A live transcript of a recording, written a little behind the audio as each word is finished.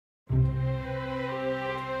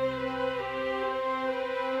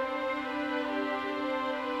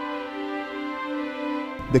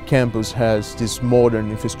The campus has this modern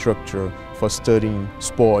infrastructure for studying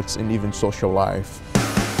sports and even social life.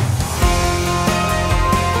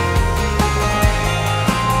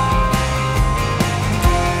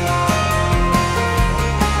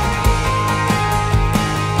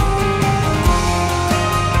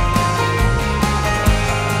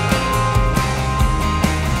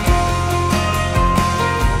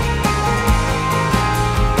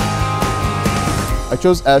 I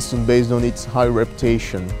chose Aston based on its high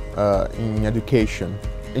reputation in education.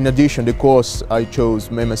 In addition, the course I chose,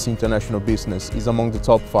 MMSc International Business, is among the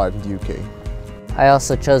top 5 in the UK. I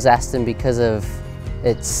also chose Aston because of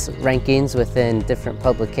its rankings within different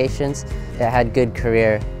publications. It had good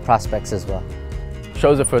career prospects as well.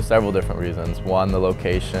 Chose it for several different reasons. One, the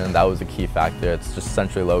location, that was a key factor. It's just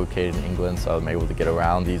centrally located in England, so I'm able to get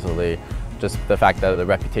around easily. Just the fact that the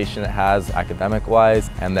reputation it has academic-wise,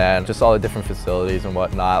 and then just all the different facilities and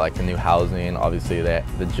whatnot, like the new housing. Obviously the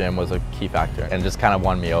gym was a key factor and just kind of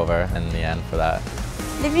won me over in the end for that.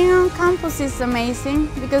 Living on campus is amazing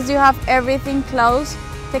because you have everything close,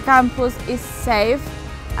 the campus is safe,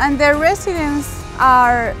 and the residents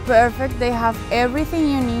are perfect. They have everything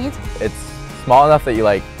you need. It's small enough that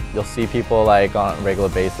you'll see people on a regular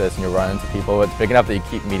basis and you run into people. It's big enough that you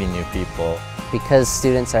keep meeting new people. Because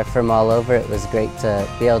students are from all over, it was great to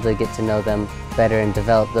be able to get to know them better and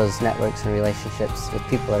develop those networks and relationships with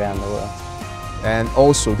people around the world. And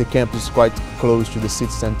also the campus is quite close to the city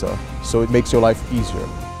center, so it makes your life easier.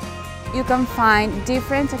 You can find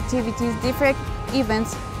different activities, different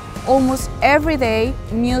events almost every day.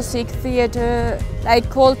 Music, theater,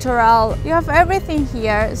 cultural. You have everything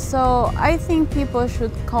here, so I think people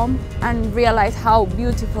should come and realize how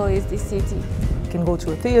beautiful is this city. You can go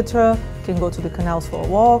to a theater, you can go to the canals for a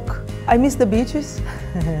walk. I miss the beaches.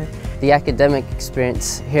 The academic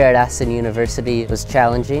experience here at Aston University was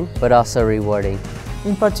challenging, but also rewarding.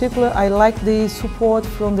 In particular, I like the support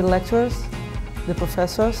from the lecturers, the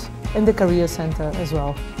professors, and the career center as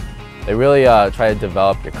well. They really try to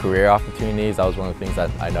develop your career opportunities. That was one of the things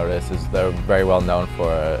that I noticed, is they're very well known for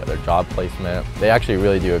their job placement. They actually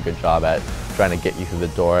really do a good job at trying to get you through the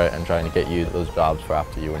door and trying to get you those jobs for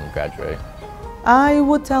after you when you graduate. I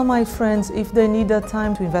would tell my friends, if they need that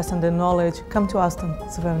time to invest in their knowledge, come to Aston.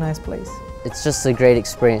 It's a very nice place. It's just a great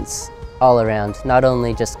experience all around, not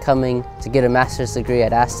only just coming to get a master's degree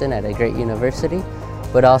at Aston at a great university,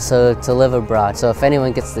 but also to live abroad. So if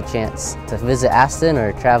anyone gets the chance to visit Aston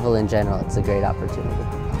or travel in general, it's a great opportunity.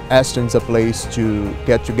 Aston's a place to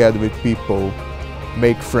get together with people,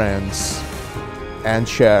 make friends, and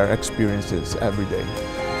share experiences every day.